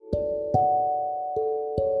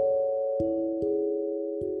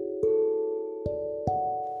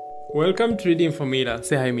Welcome to Reading for Mila.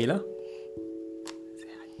 Say hi, Mila.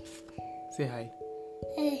 Say hi.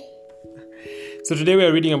 Hey. So today we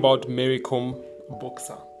are reading about Mary Kom, a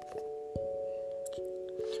boxer.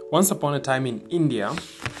 Once upon a time in India,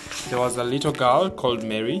 there was a little girl called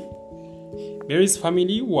Mary. Mary's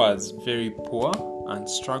family was very poor and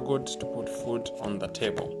struggled to put food on the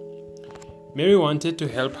table. Mary wanted to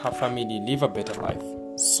help her family live a better life,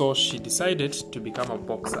 so she decided to become a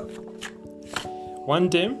boxer. One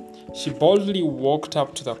day, she boldly walked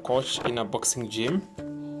up to the coach in a boxing gym.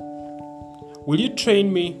 "Will you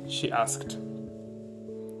train me?" she asked.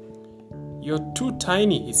 "You're too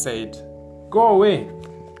tiny," he said. "Go away."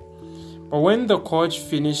 But when the coach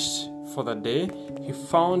finished for the day, he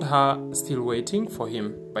found her still waiting for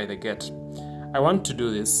him by the gate. "I want to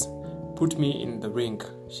do this. Put me in the ring,"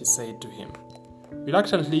 she said to him.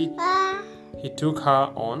 Reluctantly, he took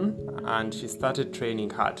her on and she started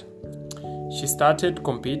training hard. She started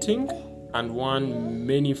competing and won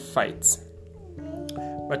many fights.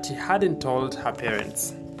 But she hadn't told her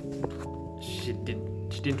parents. She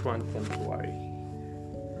didn't want them to worry.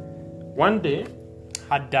 One day,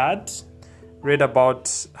 her dad read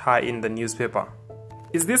about her in the newspaper.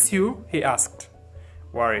 "Is this you?" he asked,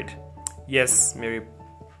 worried. "Yes," Mary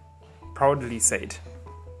proudly said.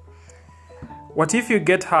 "What if you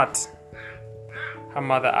get hurt?" her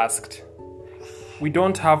mother asked. "We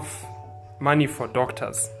don't have money for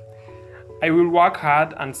doctors." "I will work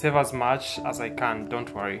hard and save as much as I can,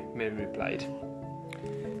 don't worry," Mary replied.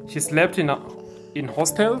 She slept in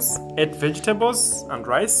hostels, ate vegetables and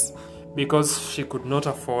rice because she could not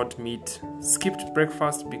afford meat, skipped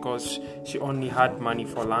breakfast because she only had money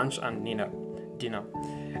for lunch and dinner,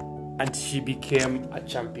 and she became a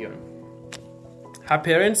champion. Her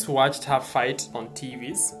parents watched her fight on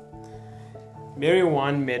TVs. Mary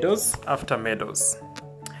won medals after medals.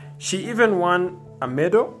 She even won a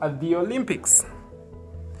medal at the Olympics.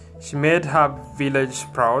 She made her village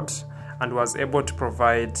proud and was able to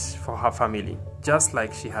provide for her family, just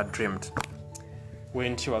like she had dreamed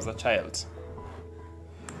when she was a child.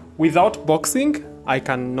 "Without boxing, I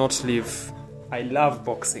cannot live. I love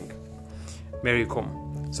boxing." Mary Kom.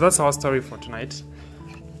 So that's our story for tonight.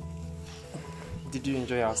 Did you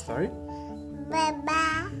enjoy our story?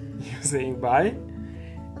 Bye-bye. You're saying bye?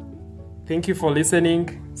 Thank you for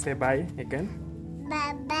listening. Say bye again.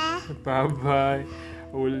 Bye-bye. Bye-bye.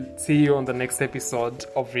 We'll see you on the next episode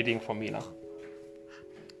of Reading for Mila.